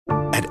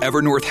At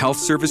Evernorth Health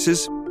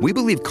Services, we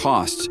believe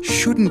costs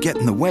shouldn't get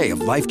in the way of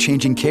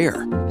life-changing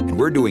care, and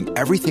we're doing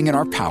everything in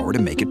our power to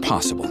make it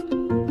possible.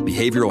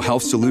 Behavioral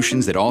health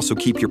solutions that also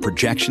keep your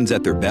projections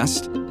at their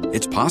best?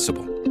 It's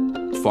possible.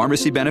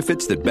 Pharmacy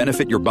benefits that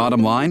benefit your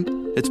bottom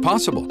line? It's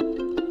possible.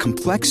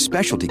 Complex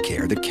specialty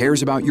care that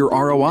cares about your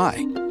ROI?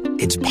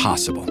 It's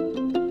possible.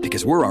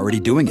 Because we're already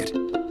doing it.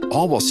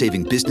 All while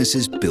saving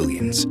businesses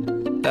billions.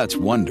 That's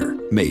Wonder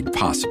made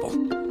possible.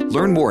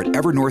 Learn more at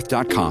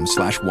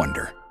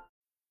evernorth.com/wonder.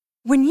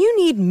 When you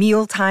need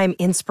mealtime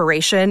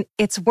inspiration,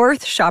 it's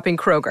worth shopping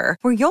Kroger,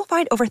 where you'll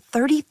find over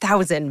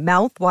 30,000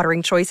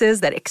 mouth-watering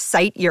choices that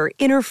excite your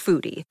inner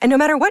foodie. And no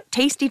matter what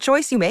tasty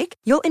choice you make,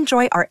 you'll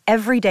enjoy our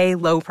everyday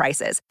low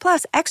prices,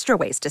 plus extra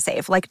ways to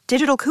save, like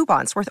digital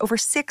coupons worth over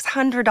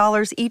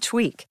 $600 each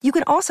week. You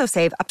can also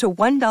save up to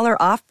 $1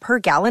 off per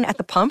gallon at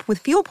the pump with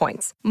fuel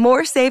points.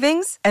 More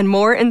savings and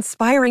more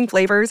inspiring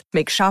flavors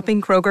make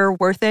shopping Kroger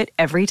worth it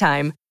every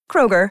time.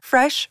 Kroger,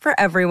 fresh for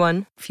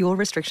everyone. Fuel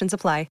restrictions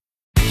apply.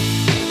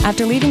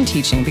 After leaving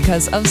teaching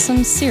because of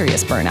some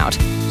serious burnout,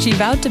 she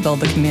vowed to build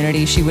the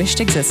community she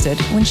wished existed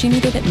when she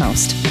needed it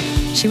most.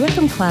 She went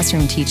from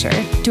classroom teacher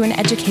to an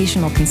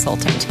educational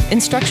consultant,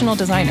 instructional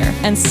designer,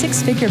 and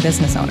six-figure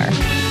business owner.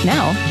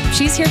 Now,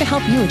 she's here to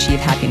help you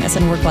achieve happiness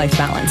and work-life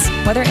balance,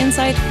 whether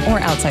inside or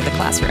outside the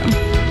classroom.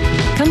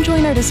 Come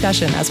join our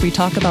discussion as we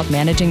talk about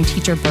managing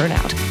teacher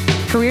burnout,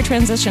 career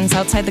transitions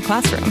outside the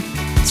classroom,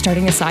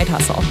 starting a side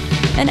hustle,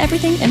 and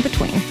everything in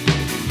between.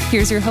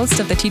 Here's your host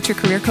of the Teacher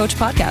Career Coach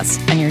podcast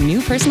and your new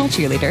personal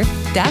cheerleader,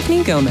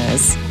 Daphne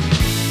Gomez.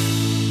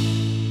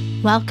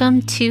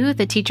 Welcome to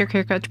the Teacher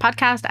Career Coach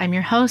podcast. I'm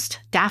your host,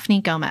 Daphne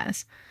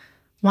Gomez.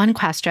 One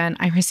question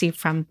I received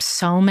from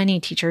so many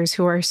teachers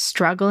who are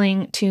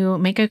struggling to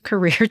make a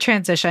career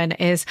transition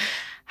is,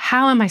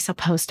 how am I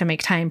supposed to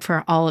make time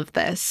for all of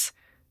this?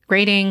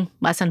 Grading,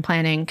 lesson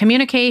planning,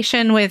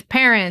 communication with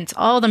parents,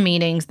 all the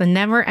meetings, the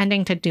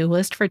never-ending to-do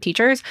list for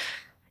teachers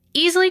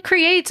easily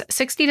creates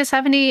 60 to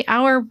 70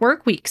 hour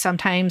work week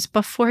sometimes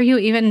before you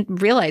even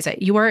realize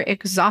it. You are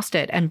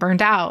exhausted and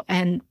burned out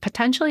and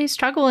potentially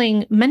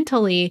struggling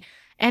mentally.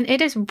 And it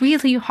is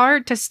really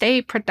hard to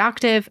stay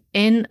productive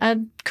in a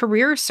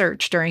career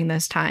search during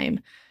this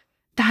time.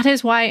 That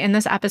is why in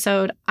this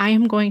episode, I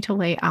am going to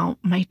lay out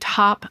my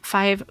top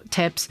 5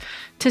 tips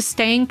to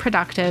staying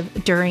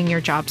productive during your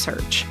job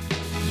search.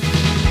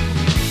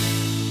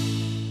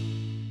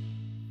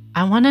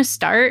 I want to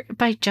start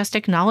by just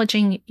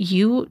acknowledging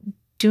you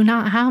do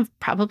not have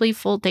probably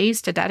full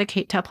days to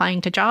dedicate to applying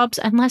to jobs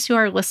unless you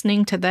are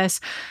listening to this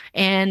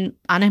and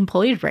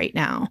unemployed right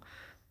now.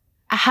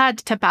 Add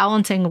to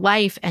balancing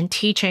life and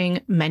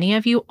teaching, many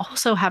of you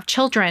also have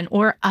children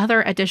or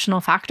other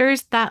additional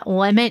factors that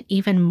limit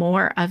even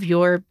more of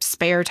your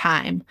spare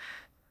time.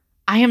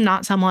 I am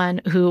not someone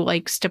who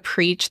likes to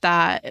preach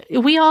that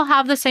we all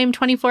have the same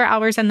 24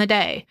 hours in the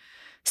day.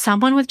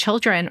 Someone with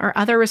children or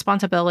other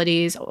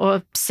responsibilities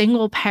or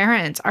single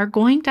parents are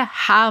going to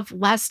have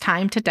less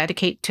time to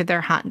dedicate to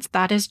their hunts.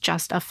 That is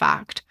just a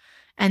fact.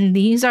 And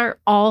these are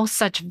all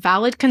such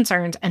valid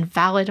concerns and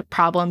valid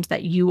problems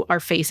that you are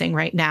facing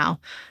right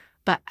now.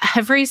 But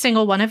every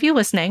single one of you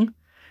listening,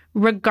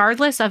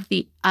 regardless of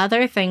the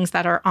other things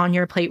that are on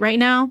your plate right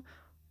now,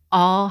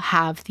 all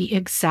have the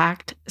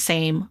exact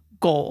same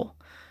goal.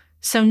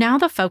 So now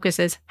the focus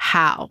is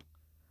how.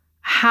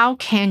 How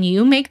can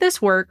you make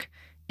this work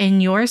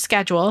in your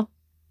schedule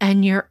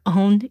and your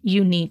own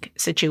unique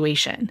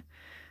situation?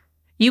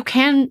 You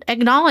can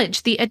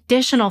acknowledge the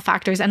additional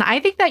factors, and I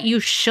think that you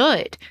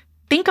should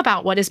think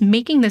about what is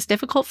making this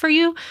difficult for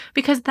you,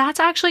 because that's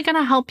actually going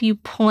to help you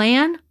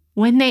plan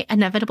when they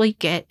inevitably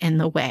get in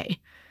the way.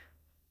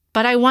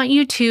 But I want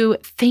you to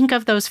think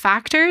of those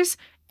factors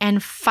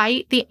and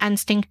fight the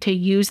instinct to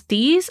use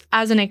these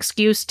as an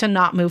excuse to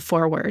not move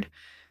forward.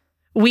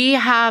 We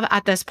have,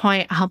 at this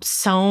point, helped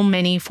so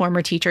many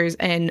former teachers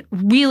in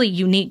really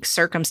unique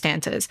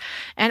circumstances.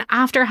 And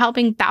after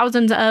helping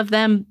thousands of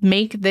them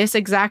make this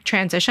exact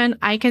transition,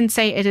 I can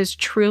say it is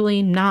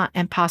truly not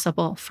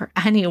impossible for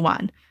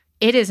anyone.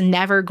 It is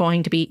never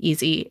going to be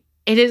easy.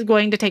 It is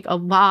going to take a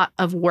lot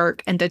of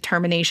work and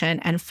determination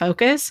and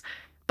focus.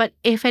 But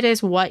if it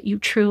is what you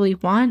truly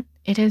want,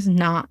 it is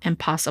not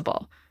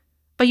impossible.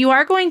 But you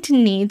are going to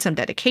need some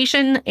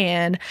dedication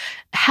and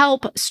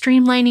help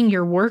streamlining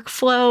your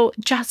workflow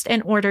just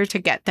in order to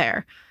get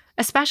there,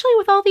 especially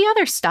with all the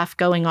other stuff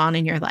going on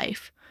in your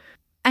life.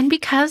 And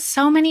because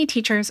so many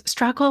teachers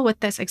struggle with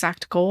this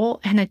exact goal,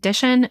 in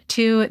addition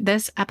to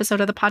this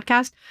episode of the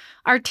podcast,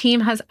 our team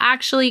has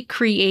actually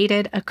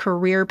created a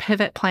career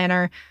pivot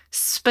planner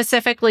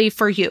specifically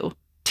for you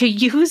to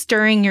use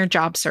during your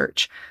job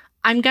search.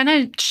 I'm going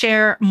to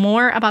share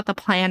more about the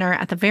planner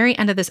at the very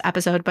end of this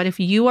episode, but if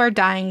you are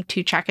dying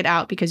to check it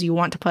out because you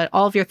want to put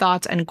all of your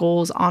thoughts and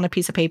goals on a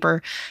piece of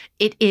paper,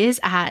 it is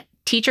at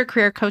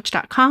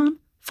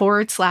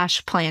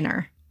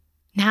teachercareercoach.com/planner.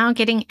 Now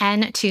getting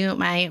into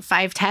my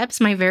 5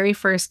 tips, my very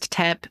first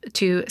tip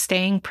to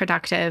staying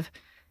productive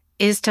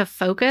is to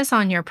focus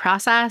on your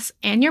process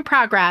and your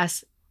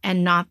progress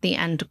and not the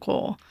end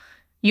goal.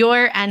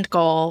 Your end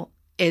goal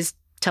is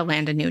to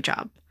land a new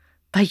job.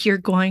 But you're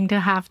going to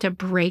have to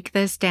break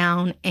this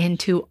down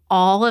into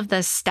all of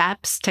the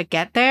steps to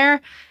get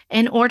there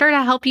in order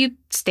to help you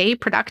stay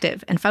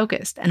productive and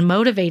focused and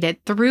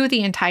motivated through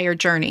the entire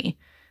journey.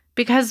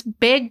 Because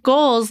big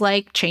goals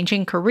like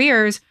changing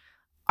careers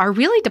are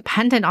really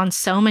dependent on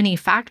so many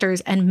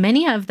factors, and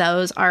many of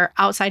those are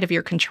outside of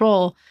your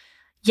control.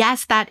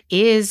 Yes, that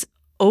is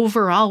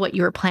overall what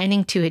you're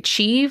planning to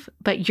achieve,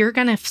 but you're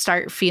going to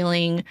start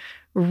feeling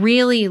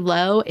really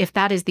low if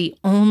that is the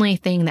only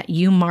thing that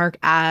you mark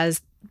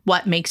as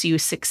what makes you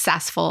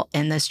successful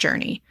in this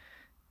journey.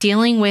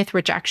 Dealing with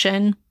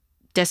rejection,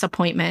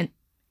 disappointment,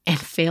 and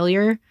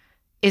failure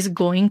is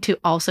going to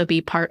also be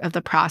part of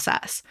the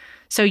process.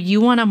 So you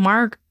want to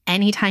mark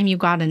anytime you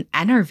got an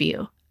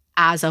interview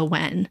as a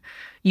win.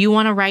 You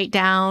want to write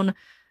down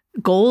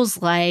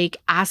goals like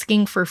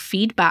asking for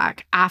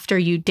feedback after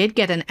you did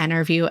get an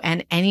interview,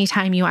 and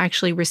anytime you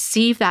actually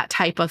receive that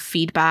type of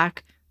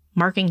feedback,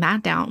 marking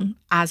that down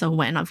as a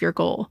win of your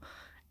goal.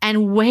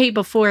 And way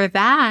before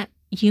that,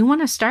 you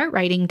want to start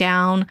writing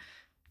down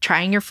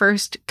trying your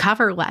first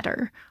cover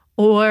letter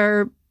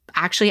or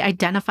actually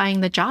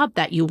identifying the job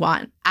that you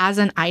want as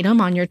an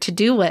item on your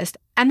to-do list.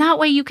 And that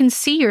way you can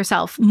see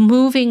yourself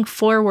moving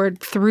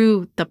forward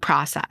through the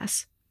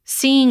process,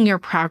 seeing your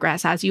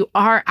progress as you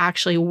are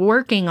actually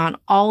working on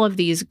all of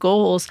these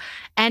goals.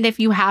 And if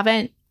you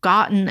haven't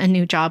gotten a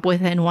new job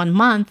within 1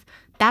 month,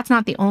 that's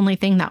not the only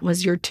thing that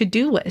was your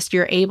to-do list.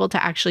 You're able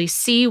to actually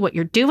see what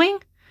you're doing,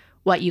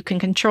 what you can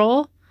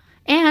control,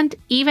 and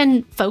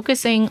even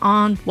focusing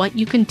on what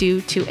you can do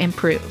to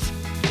improve.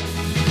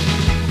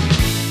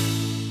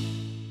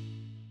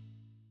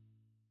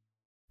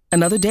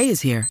 Another day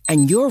is here,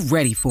 and you're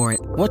ready for it.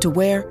 What to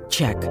wear?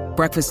 Check.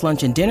 Breakfast,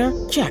 lunch, and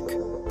dinner? Check.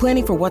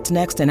 Planning for what's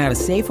next and how to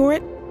save for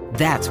it?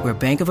 That's where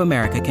Bank of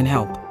America can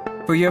help.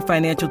 For your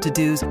financial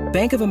to-dos,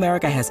 Bank of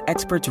America has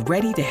experts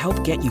ready to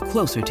help get you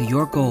closer to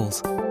your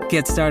goals.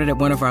 Get started at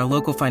one of our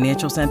local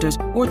financial centers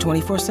or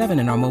 24/7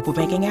 in our mobile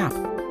banking app.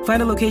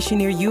 Find a location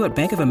near you at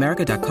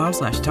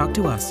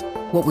bankofamerica.com/talktous.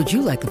 What would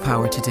you like the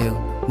power to do?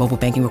 Mobile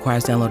banking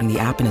requires downloading the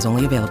app and is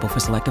only available for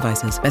select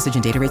devices. Message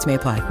and data rates may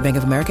apply. Bank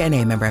of America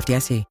NA, member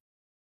FDIC.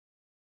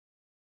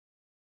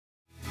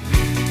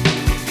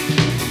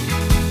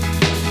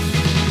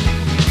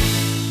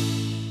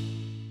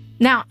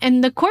 Now, in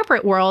the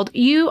corporate world,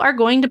 you are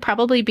going to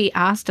probably be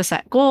asked to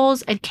set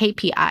goals and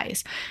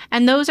KPIs.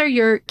 And those are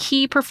your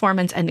key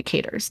performance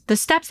indicators, the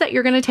steps that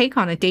you're going to take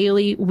on a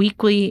daily,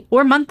 weekly,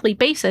 or monthly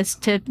basis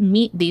to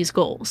meet these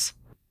goals.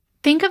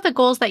 Think of the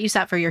goals that you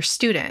set for your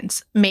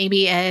students.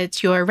 Maybe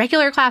it's your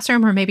regular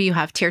classroom, or maybe you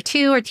have tier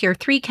 2 or tier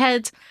 3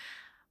 kids.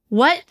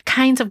 What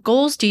kinds of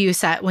goals do you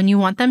set when you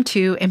want them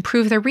to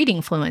improve their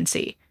reading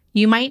fluency?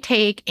 You might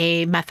take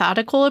a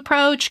methodical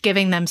approach,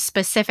 giving them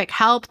specific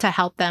help to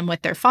help them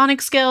with their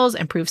phonics skills,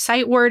 improve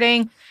sight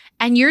wording,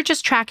 and you're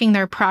just tracking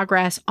their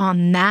progress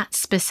on that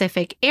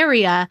specific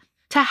area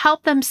to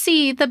help them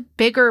see the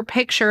bigger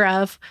picture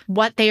of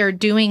what they are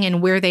doing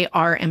and where they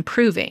are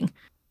improving.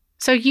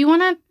 So you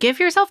want to give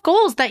yourself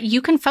goals that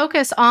you can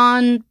focus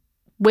on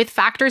with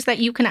factors that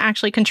you can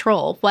actually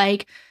control,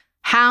 like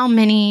how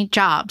many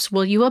jobs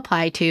will you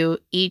apply to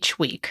each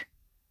week?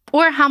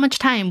 Or how much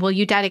time will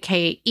you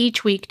dedicate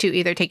each week to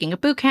either taking a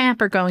boot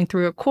camp or going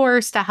through a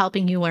course to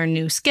helping you learn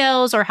new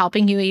skills or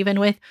helping you even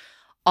with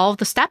all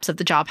the steps of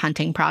the job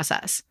hunting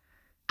process?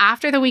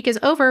 After the week is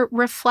over,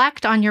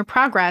 reflect on your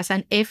progress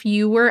and if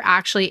you were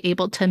actually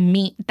able to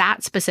meet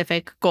that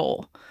specific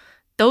goal.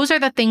 Those are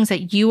the things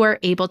that you are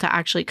able to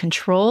actually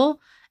control,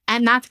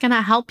 and that's going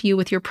to help you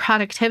with your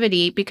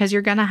productivity because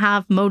you're going to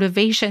have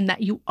motivation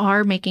that you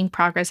are making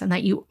progress and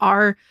that you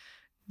are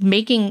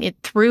making it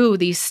through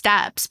these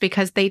steps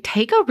because they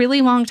take a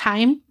really long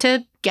time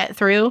to get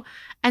through.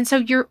 And so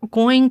you're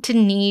going to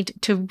need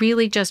to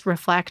really just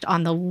reflect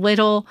on the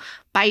little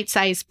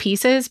bite-sized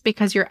pieces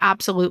because you're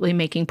absolutely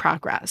making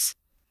progress.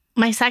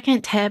 My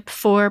second tip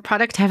for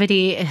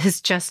productivity is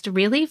just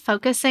really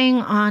focusing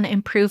on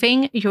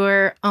improving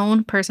your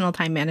own personal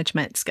time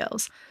management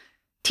skills.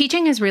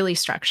 Teaching is really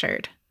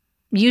structured.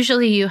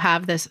 Usually you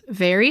have this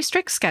very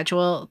strict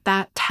schedule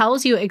that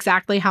tells you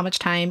exactly how much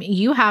time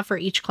you have for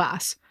each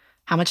class,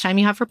 how much time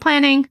you have for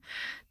planning,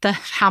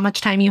 how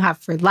much time you have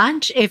for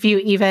lunch, if you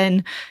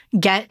even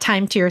get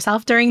time to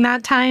yourself during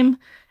that time.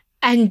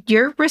 And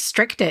you're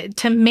restricted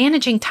to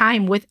managing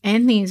time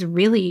within these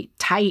really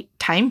tight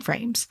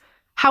timeframes.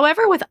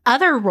 However, with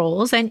other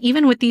roles and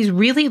even with these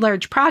really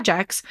large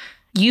projects,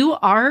 you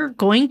are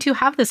going to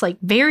have this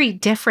very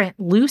different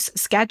loose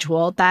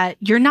schedule that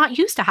you're not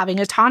used to having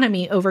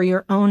autonomy over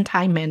your own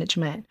time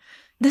management.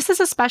 This is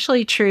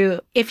especially true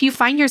if you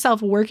find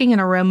yourself working in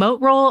a remote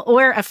role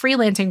or a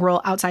freelancing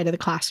role outside of the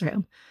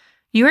classroom.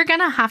 You're going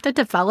to have to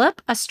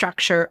develop a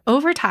structure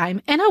over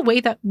time in a way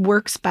that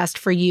works best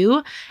for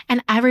you,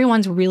 and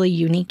everyone's really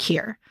unique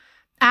here.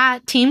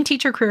 At Team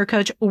Teacher Career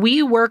Coach,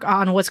 we work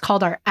on what's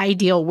called our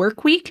ideal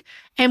work week,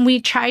 and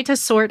we try to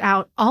sort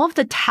out all of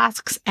the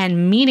tasks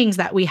and meetings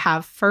that we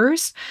have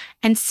first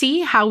and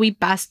see how we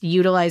best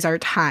utilize our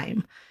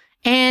time.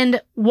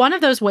 And one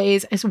of those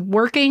ways is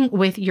working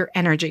with your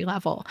energy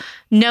level,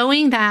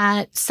 knowing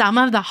that some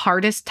of the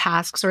hardest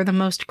tasks or the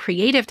most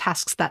creative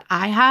tasks that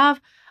I have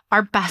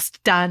are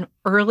best done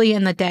early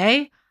in the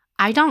day.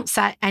 I don't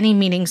set any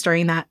meetings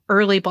during that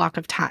early block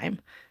of time.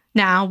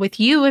 Now, with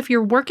you, if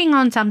you're working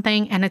on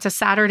something and it's a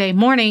Saturday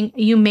morning,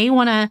 you may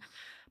want to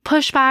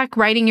push back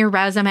writing your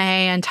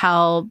resume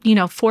until,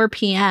 4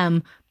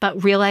 p.m.,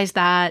 but realize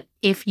that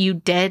if you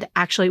did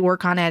actually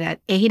work on it at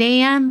 8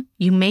 a.m.,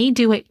 you may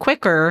do it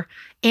quicker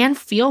and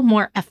feel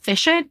more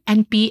efficient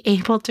and be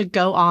able to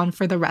go on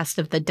for the rest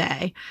of the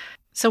day.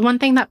 So one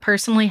thing that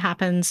personally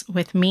happens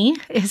with me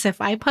is if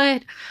I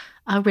put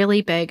a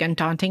really big and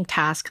daunting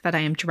task that I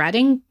am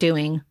dreading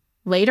doing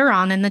later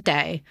on in the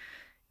day,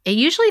 it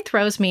usually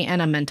throws me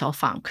in a mental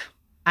funk.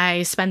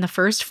 I spend the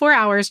first 4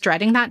 hours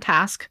dreading that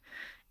task.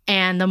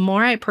 And the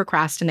more I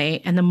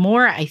procrastinate and the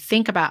more I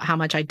think about how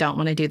much I don't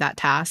want to do that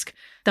task,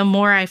 the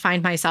more I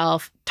find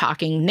myself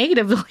talking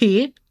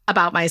negatively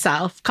about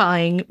myself,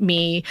 calling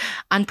me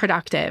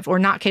unproductive or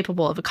not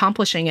capable of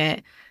accomplishing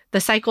it.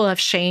 The cycle of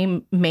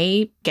shame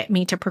may get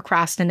me to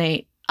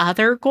procrastinate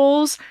other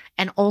goals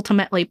and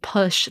ultimately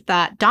push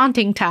that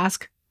daunting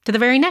task to the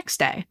very next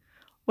day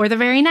or the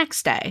very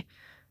next day.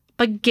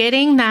 But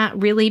getting that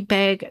really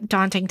big,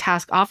 daunting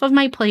task off of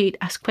my plate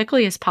as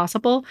quickly as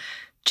possible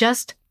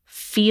just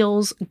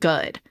feels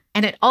good.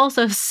 And it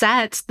also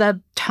sets the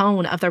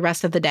tone of the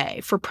rest of the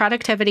day for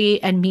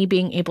productivity and me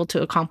being able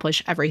to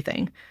accomplish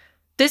everything.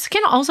 This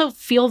can also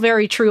feel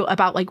very true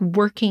about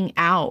working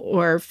out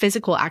or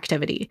physical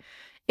activity.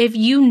 If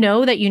you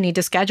know that you need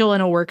to schedule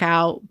in a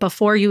workout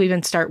before you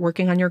even start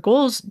working on your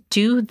goals,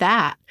 do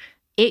that.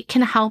 It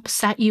can help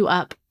set you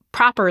up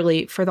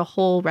properly for the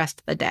whole rest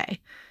of the day.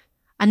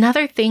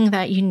 Another thing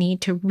that you need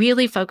to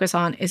really focus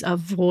on is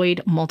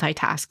avoid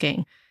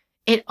multitasking.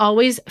 It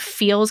always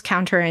feels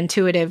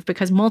counterintuitive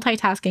because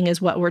multitasking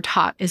is what we're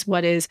taught is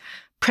what is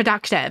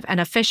productive and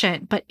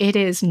efficient, but it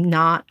is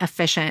not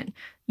efficient.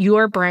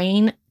 Your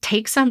brain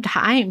takes some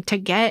time to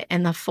get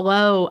in the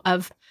flow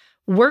of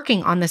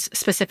working on this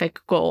specific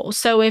goal.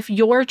 So if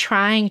you're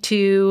trying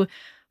to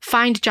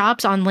find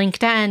jobs on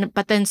LinkedIn,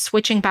 but then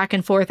switching back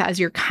and forth as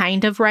you're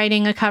kind of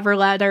writing a cover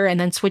letter and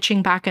then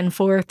switching back and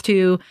forth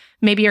to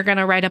maybe you're going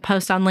to write a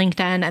post on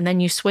LinkedIn and then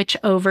you switch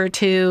over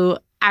to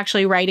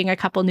actually writing a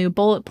couple new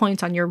bullet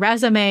points on your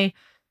resume,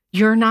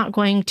 you're not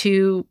going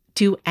to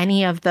do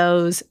any of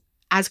those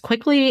as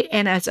quickly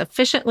and as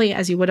efficiently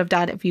as you would have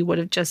done if you would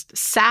have just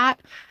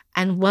sat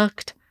and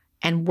looked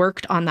and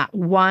worked on that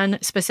one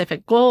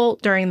specific goal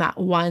during that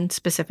one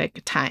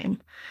specific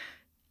time.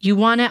 You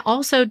want to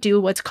also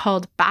do what's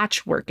called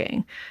batch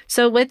working.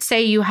 So let's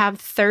say you have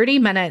 30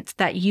 minutes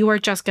that you are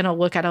just going to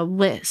look at a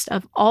list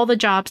of all the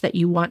jobs that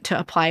you want to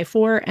apply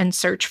for and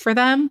search for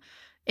them,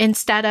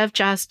 instead of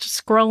just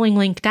scrolling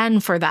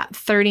LinkedIn for that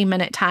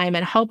 30-minute time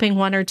and hoping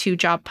one or two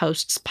job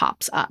posts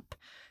pops up.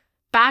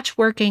 Batch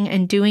working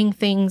and doing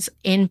things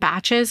in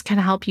batches can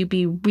help you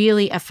be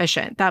really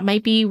efficient. That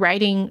might be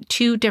writing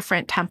 2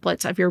 different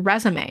templates of your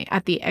resume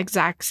at the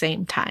exact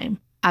same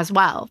time as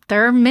well.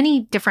 There are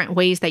many different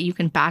ways that you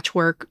can batch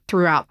work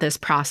throughout this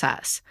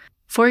process.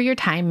 For your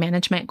time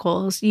management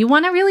goals, you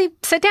want to really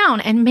sit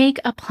down and make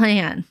a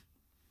plan.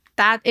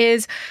 That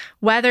is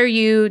whether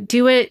you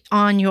do it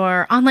on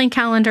your online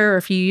calendar or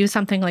if you use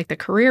something like the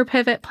Career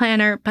Pivot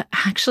Planner, but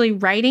actually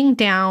writing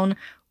down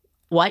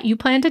what you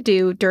plan to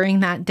do during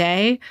that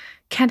day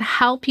can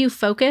help you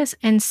focus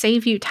and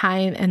save you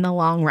time in the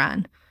long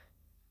run.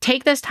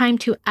 Take this time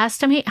to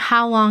estimate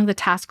how long the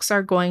tasks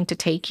are going to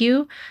take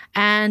you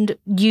and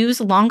use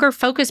longer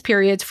focus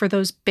periods for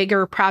those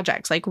bigger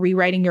projects like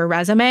rewriting your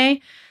resume.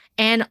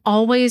 And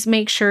always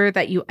make sure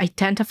that you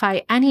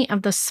identify any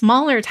of the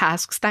smaller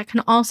tasks that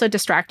can also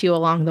distract you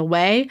along the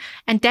way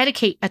and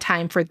dedicate a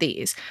time for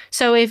these.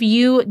 So if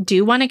you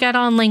do want to get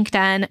on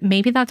LinkedIn,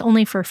 maybe that's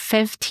only for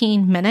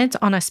 15 minutes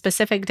on a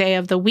specific day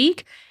of the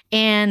week.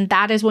 And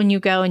that is when you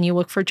go and you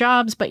look for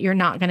jobs, but you're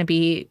not going to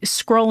be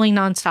scrolling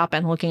nonstop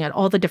and looking at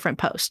all the different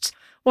posts.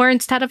 Or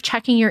instead of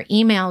checking your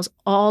emails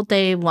all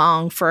day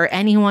long for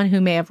anyone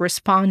who may have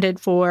responded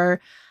for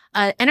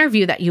an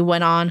interview that you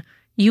went on,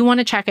 you want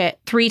to check it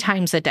 3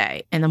 times a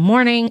day, in the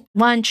morning,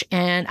 lunch,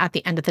 and at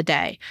the end of the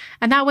day.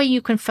 And that way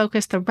you can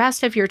focus the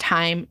rest of your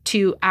time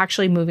to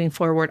actually moving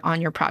forward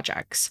on your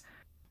projects.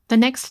 The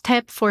next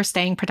tip for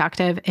staying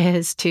productive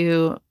is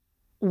to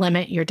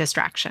limit your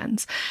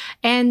distractions.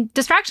 And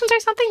distractions are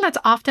something that's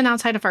often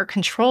outside of our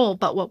control,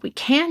 but what we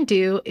can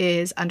do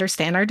is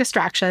understand our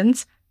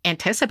distractions,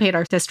 anticipate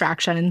our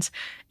distractions,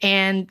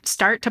 and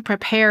start to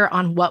prepare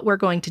on what we're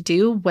going to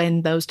do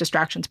when those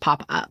distractions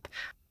pop up.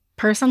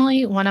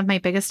 Personally, one of my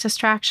biggest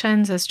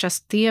distractions is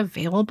just the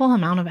available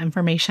amount of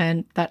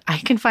information that I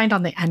can find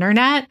on the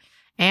internet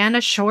and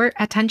a short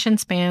attention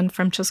span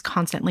from just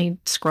constantly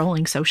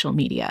scrolling social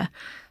media.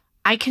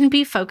 I can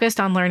be focused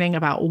on learning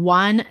about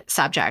one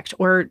subject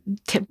or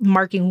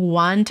marking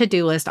one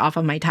to-do list off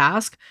of my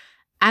task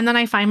And then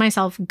I find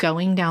myself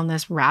going down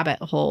this rabbit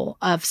hole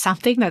of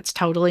something that's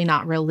totally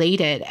not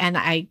related. And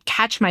I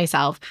catch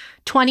myself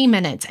 20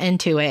 minutes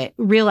into it,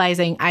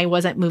 realizing I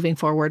wasn't moving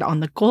forward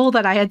on the goal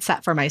that I had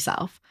set for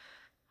myself.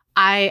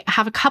 I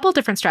have a couple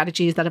different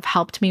strategies that have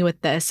helped me with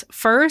this.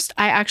 First,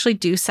 I actually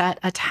do set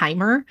a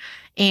timer,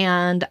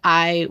 and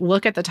I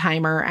look at the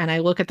timer and I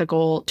look at the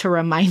goal to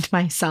remind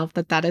myself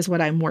that that is what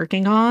I'm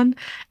working on.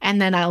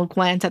 And then I'll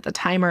glance at the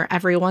timer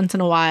every once in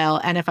a while.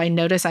 And if I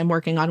notice I'm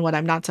working on what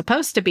I'm not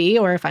supposed to be,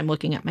 or if I'm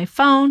looking at my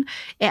phone,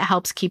 it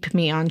helps keep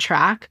me on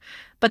track.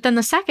 But then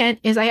the second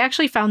is I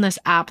actually found this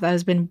app that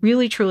has been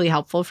really, truly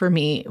helpful for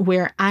me,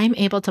 where I'm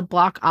able to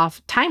block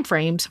off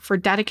timeframes for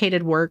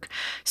dedicated work.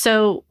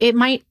 So it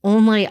might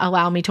only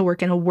allow me to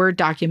work in a Word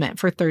document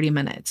for 30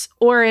 minutes,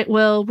 or it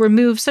will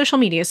remove social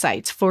media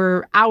sites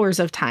for hours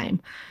of time.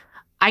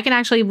 I can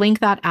actually link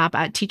that app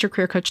at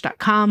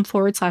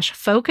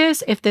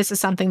teachercareercoach.com/focus if this is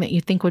something that you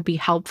think would be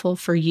helpful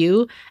for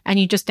you, and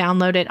you just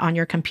download it on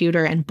your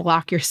computer and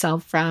block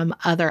yourself from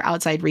other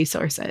outside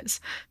resources.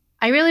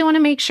 I really want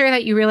to make sure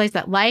that you realize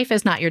that life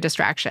is not your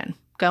distraction.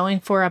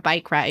 Going for a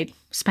bike ride,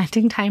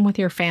 spending time with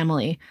your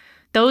family,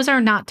 those are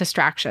not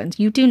distractions.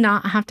 You do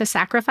not have to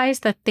sacrifice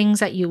the things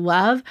that you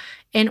love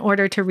in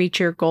order to reach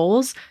your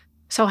goals.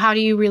 So how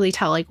do you really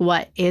tell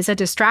what is a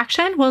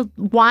distraction? Well,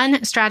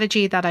 one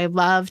strategy that I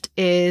loved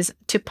is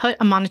to put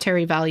a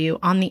monetary value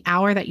on the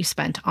hour that you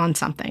spent on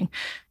something.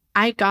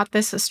 I got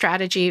this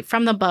strategy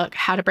from the book,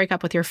 How to Break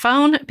Up with Your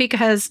Phone,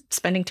 because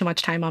spending too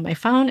much time on my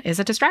phone is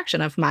a distraction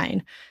of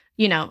mine.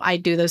 I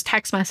do those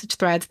text message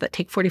threads that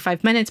take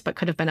 45 minutes, but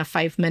could have been a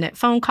 5-minute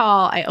phone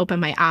call. I open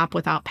my app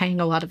without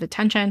paying a lot of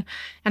attention.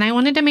 And I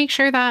wanted to make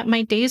sure that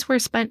my days were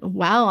spent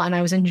well and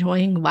I was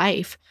enjoying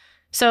life.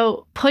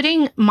 So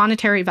putting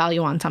monetary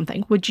value on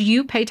something, would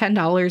you pay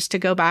 $10 to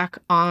go back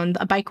on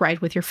a bike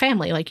ride with your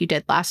family like you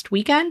did last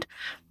weekend?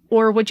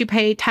 Or would you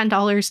pay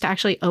 $10 to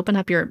actually open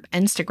up your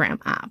Instagram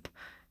app?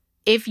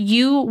 If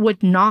you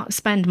would not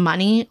spend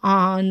money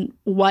on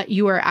what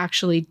you are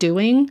actually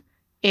doing,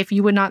 if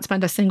you would not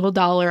spend a single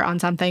dollar on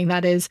something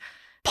that is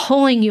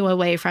pulling you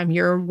away from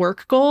your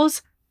work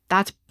goals,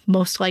 that's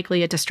most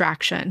likely a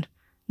distraction.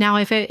 Now,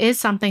 if it is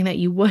something that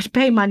you would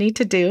pay money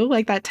to do,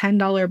 like that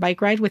 $10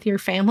 bike ride with your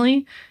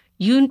family,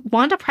 you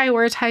want to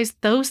prioritize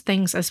those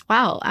things as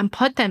well and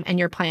put them in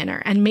your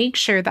planner and make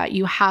sure that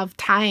you have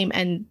time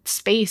and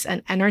space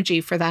and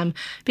energy for them,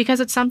 because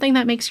it's something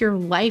that makes your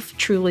life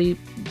truly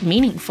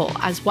meaningful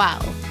as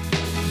well.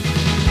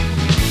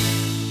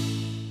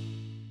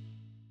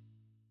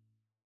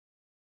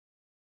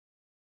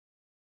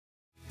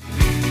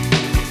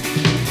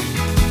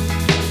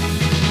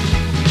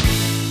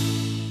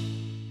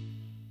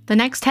 The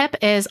next tip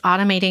is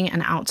automating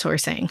and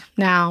outsourcing.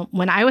 Now,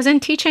 when I was in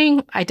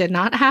teaching, I did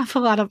not have a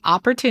lot of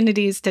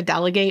opportunities to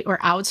delegate or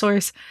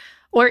outsource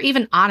or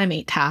even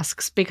automate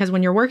tasks, because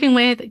when you're working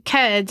with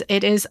kids,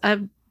 it is a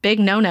big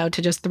no-no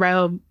to just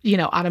throw,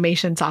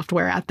 automation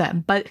software at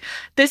them. But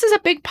this is a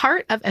big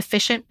part of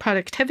efficient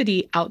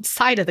productivity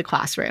outside of the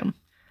classroom.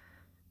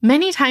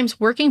 Many times,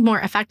 working more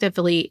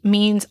effectively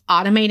means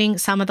automating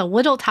some of the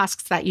little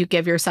tasks that you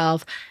give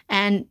yourself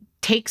and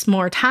takes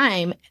more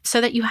time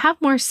so that you have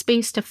more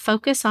space to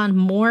focus on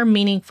more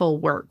meaningful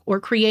work or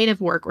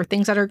creative work or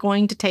things that are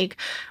going to take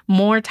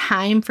more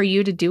time for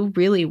you to do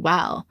really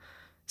well.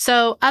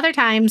 So other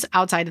times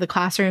outside of the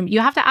classroom, you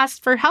have to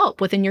ask for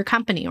help within your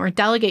company or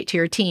delegate to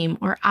your team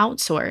or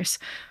outsource.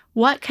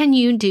 What can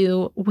you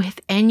do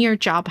within your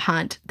job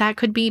hunt that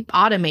could be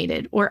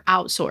automated or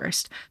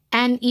outsourced?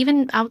 And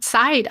even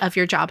outside of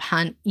your job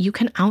hunt, you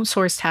can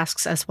outsource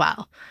tasks as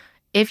well.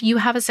 If you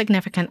have a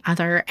significant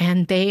other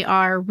and they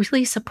are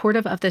really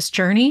supportive of this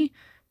journey,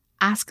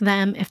 ask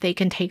them if they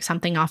can take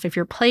something off of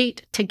your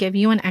plate to give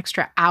you an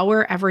extra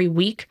hour every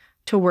week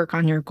to work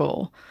on your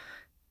goal.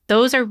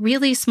 Those are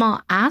really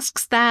small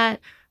asks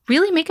that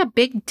really make a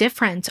big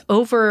difference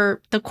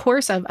over the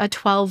course of a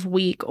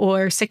 12-week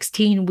or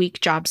 16-week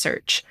job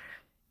search.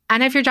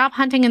 And if you're job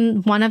hunting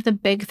and one of the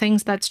big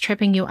things that's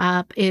tripping you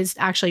up is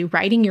actually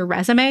writing your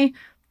resume,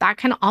 that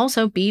can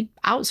also be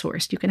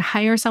outsourced. You can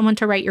hire someone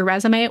to write your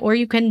resume, or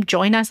you can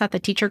join us at the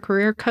Teacher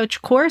Career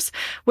Coach course,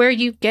 where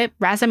you get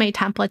resume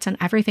templates and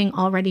everything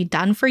already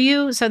done for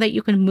you so that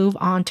you can move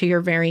on to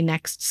your very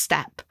next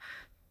step.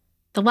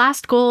 The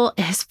last goal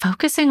is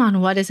focusing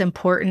on what is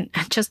important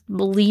and just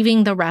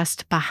leaving the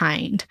rest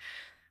behind.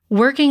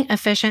 Working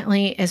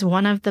efficiently is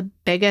one of the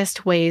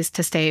biggest ways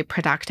to stay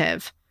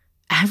productive.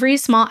 Every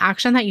small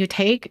action that you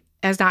take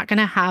is not going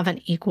to have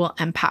an equal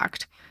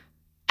impact.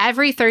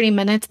 Every 30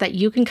 minutes that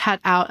you can cut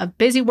out of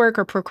busy work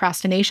or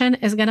procrastination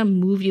is going to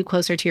move you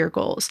closer to your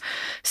goals.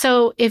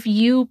 So if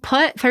you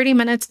put 30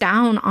 minutes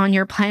down on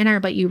your planner,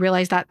 but you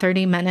realize that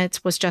 30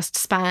 minutes was just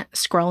spent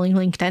scrolling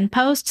LinkedIn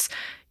posts,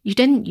 you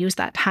didn't use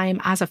that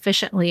time as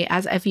efficiently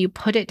as if you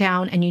put it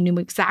down and you knew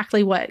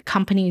exactly what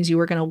companies you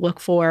were going to look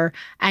for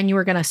and you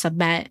were going to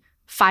submit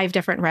 5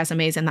 different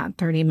resumes in that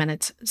 30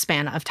 minutes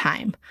span of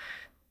time.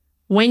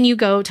 When you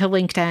go to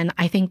LinkedIn,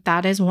 I think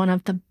that is one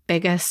of the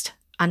biggest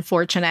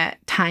unfortunate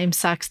time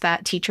sucks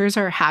that teachers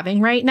are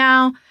having right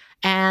now.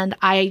 And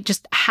I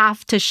just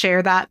have to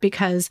share that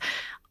because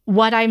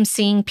what I'm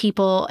seeing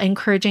people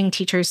encouraging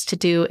teachers to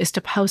do is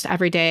to post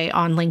every day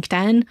on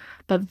LinkedIn,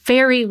 but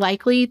very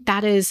likely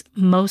that is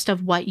most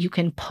of what you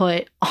can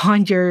put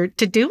on your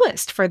to-do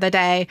list for the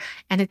day,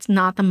 and it's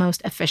not the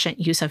most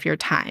efficient use of your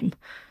time.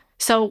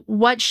 So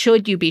what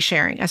should you be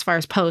sharing as far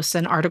as posts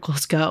and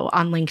articles go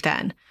on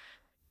LinkedIn?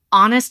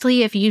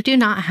 Honestly, if you do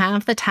not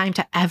have the time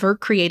to ever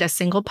create a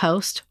single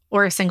post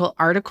or a single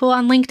article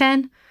on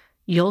LinkedIn,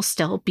 you'll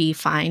still be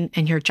fine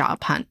in your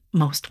job hunt,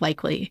 most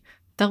likely.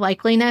 The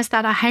likeliness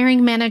that a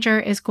hiring manager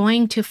is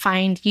going to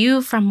find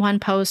you from one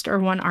post or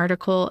one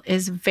article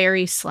is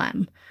very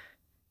slim.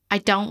 I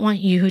don't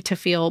want you to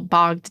feel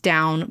bogged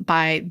down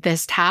by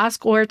this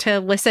task or to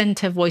listen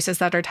to voices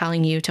that are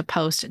telling you to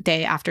post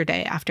day after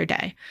day after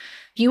day.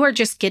 You are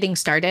just getting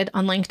started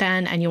on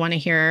LinkedIn and you want to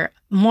hear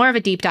more of a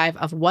deep dive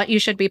of what you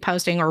should be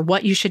posting or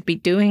what you should be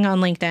doing on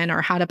LinkedIn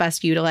or how to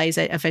best utilize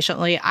it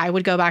efficiently, I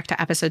would go back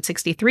to episode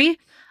 63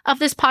 of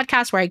this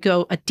podcast where I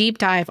go a deep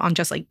dive on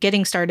just like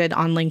getting started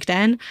on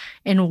LinkedIn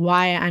and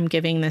why I'm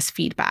giving this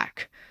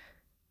feedback.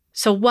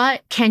 So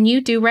what can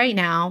you do right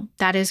now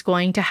that is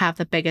going to have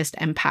the biggest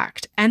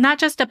impact? And that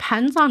just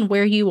depends on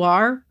where you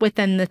are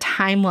within the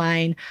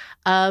timeline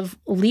of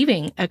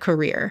leaving a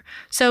career.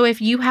 So if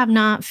you have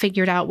not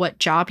figured out what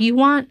job you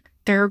want,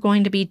 there are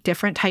going to be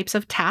different types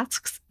of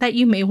tasks that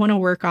you may want to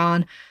work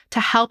on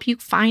to help you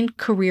find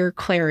career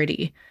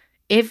clarity.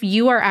 If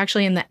you are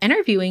actually in the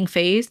interviewing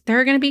phase, there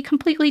are going to be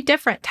completely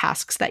different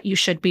tasks that you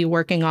should be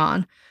working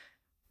on.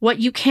 What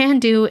you can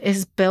do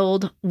is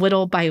build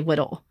little by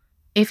little.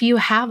 If you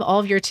have all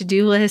of your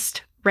to-do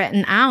list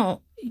written out,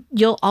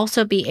 you'll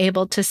also be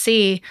able to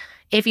see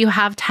if you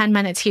have 10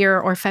 minutes here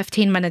or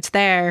 15 minutes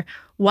there,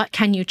 what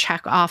can you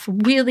check off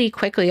really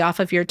quickly off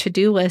of your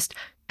to-do list,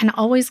 and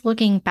always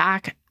looking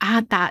back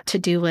at that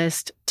to-do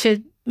list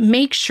to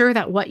make sure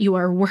that what you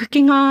are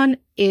working on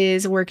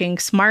is working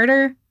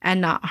smarter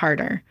and not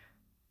harder.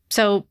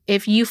 So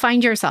if you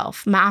find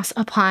yourself mass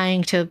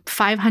applying to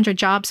 500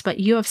 jobs, but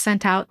you have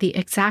sent out the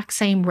exact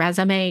same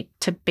resume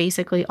to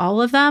basically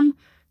all of them,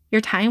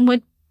 your time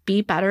would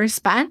be better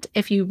spent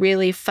if you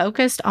really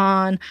focused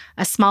on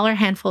a smaller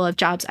handful of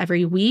jobs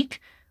every week,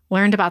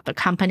 learned about the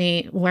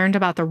company, learned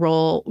about the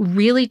role,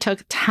 really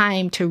took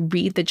time to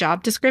read the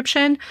job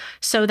description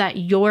so that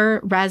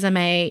your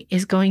resume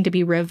is going to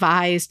be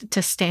revised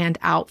to stand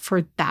out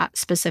for that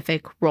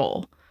specific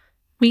role.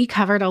 We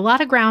covered a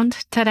lot of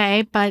ground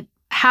today, but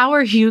how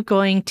are you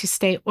going to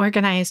stay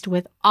organized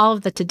with all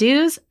of the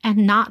to-dos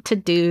and not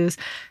to-dos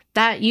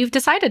that you've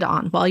decided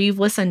on while you've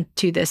listened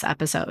to this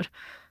episode?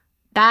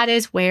 That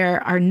is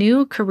where our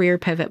new Career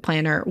Pivot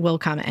Planner will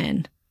come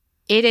in.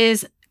 It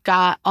is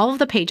got all of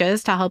the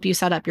pages to help you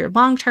set up your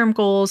long-term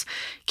goals,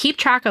 keep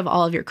track of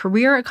all of your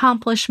career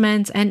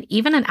accomplishments, and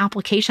even an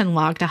application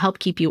log to help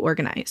keep you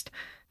organized.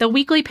 The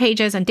weekly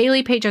pages and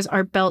daily pages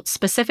are built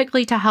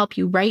specifically to help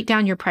you write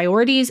down your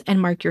priorities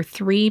and mark your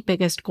 3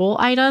 biggest goal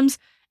items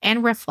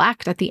and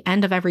reflect at the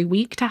end of every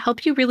week to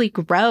help you really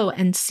grow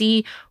and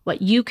see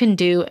what you can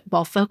do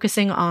while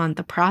focusing on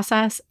the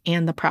process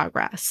and the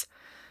progress.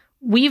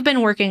 We've been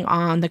working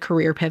on the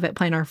Career Pivot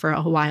Planner for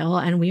a while,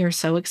 and we are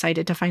so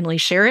excited to finally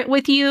share it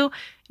with you.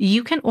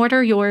 You can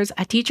order yours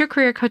at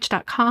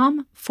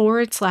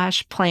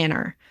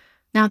teachercareercoach.com/planner.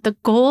 Now, the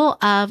goal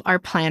of our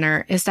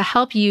planner is to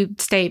help you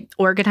stay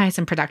organized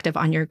and productive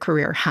on your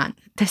career hunt.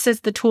 This is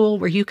the tool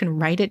where you can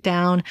write it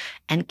down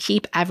and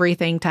keep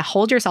everything to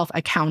hold yourself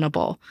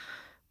accountable.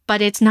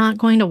 But it's not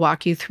going to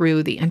walk you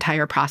through the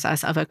entire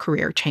process of a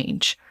career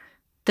change.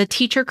 The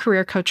Teacher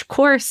Career Coach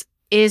course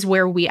is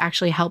where we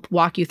actually help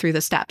walk you through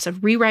the steps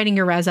of rewriting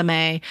your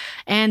resume.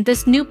 And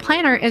this new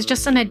planner is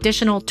just an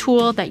additional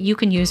tool that you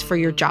can use for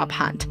your job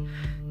hunt.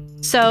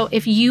 So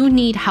if you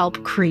need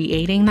help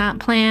creating that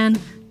plan,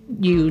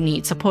 you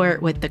need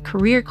support with the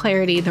career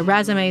clarity, the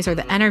resumes, or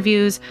the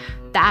interviews,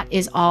 that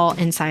is all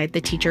inside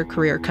the Teacher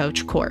Career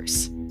Coach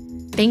course.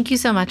 Thank you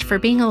so much for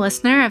being a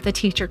listener of the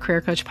Teacher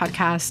Career Coach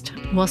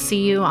podcast. We'll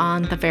see you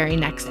on the very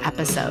next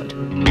episode.